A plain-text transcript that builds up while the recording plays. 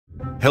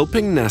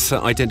helping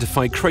NASA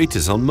identify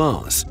craters on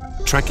Mars,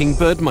 tracking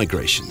bird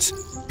migrations,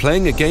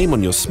 playing a game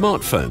on your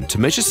smartphone to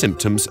measure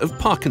symptoms of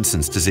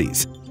Parkinson's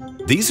disease.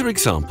 These are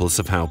examples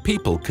of how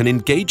people can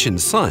engage in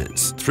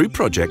science through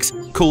projects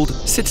called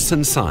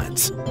citizen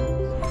science.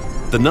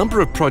 The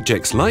number of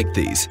projects like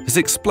these has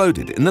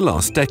exploded in the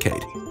last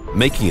decade,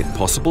 making it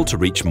possible to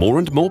reach more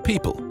and more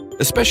people,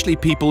 especially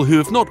people who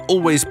have not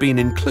always been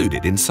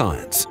included in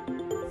science.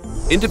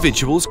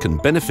 Individuals can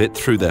benefit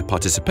through their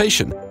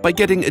participation by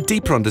getting a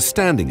deeper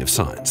understanding of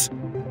science.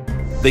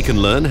 They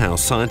can learn how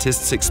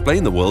scientists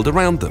explain the world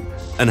around them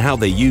and how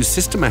they use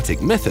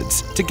systematic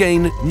methods to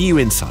gain new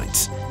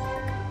insights.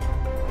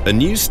 A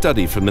new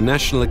study from the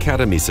National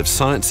Academies of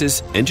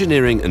Sciences,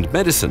 Engineering and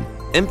Medicine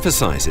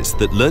emphasizes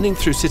that learning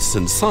through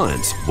citizen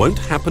science won't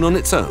happen on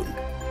its own.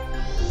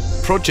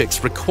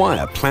 Projects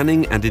require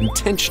planning and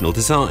intentional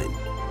design.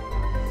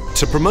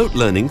 To promote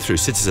learning through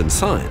citizen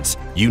science,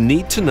 you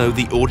need to know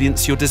the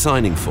audience you're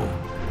designing for.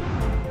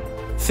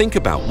 Think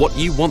about what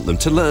you want them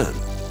to learn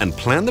and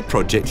plan the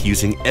project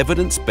using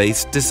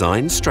evidence-based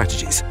design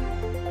strategies.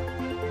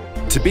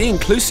 To be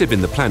inclusive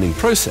in the planning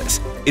process,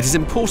 it is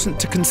important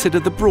to consider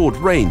the broad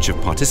range of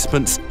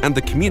participants and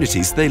the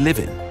communities they live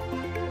in.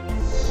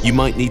 You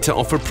might need to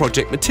offer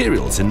project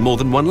materials in more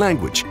than one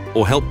language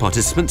or help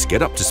participants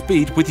get up to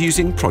speed with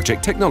using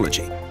project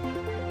technology.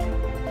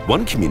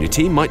 One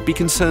community might be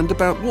concerned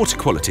about water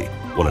quality,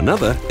 while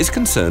another is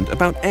concerned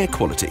about air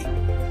quality.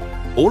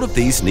 All of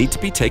these need to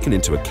be taken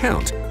into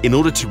account in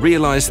order to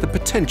realize the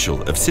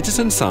potential of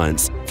citizen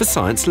science for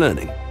science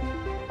learning.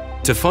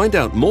 To find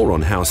out more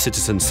on how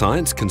citizen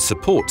science can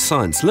support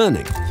science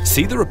learning,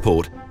 see the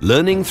report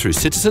Learning Through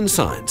Citizen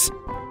Science: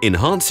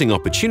 Enhancing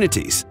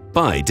Opportunities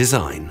by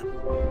Design.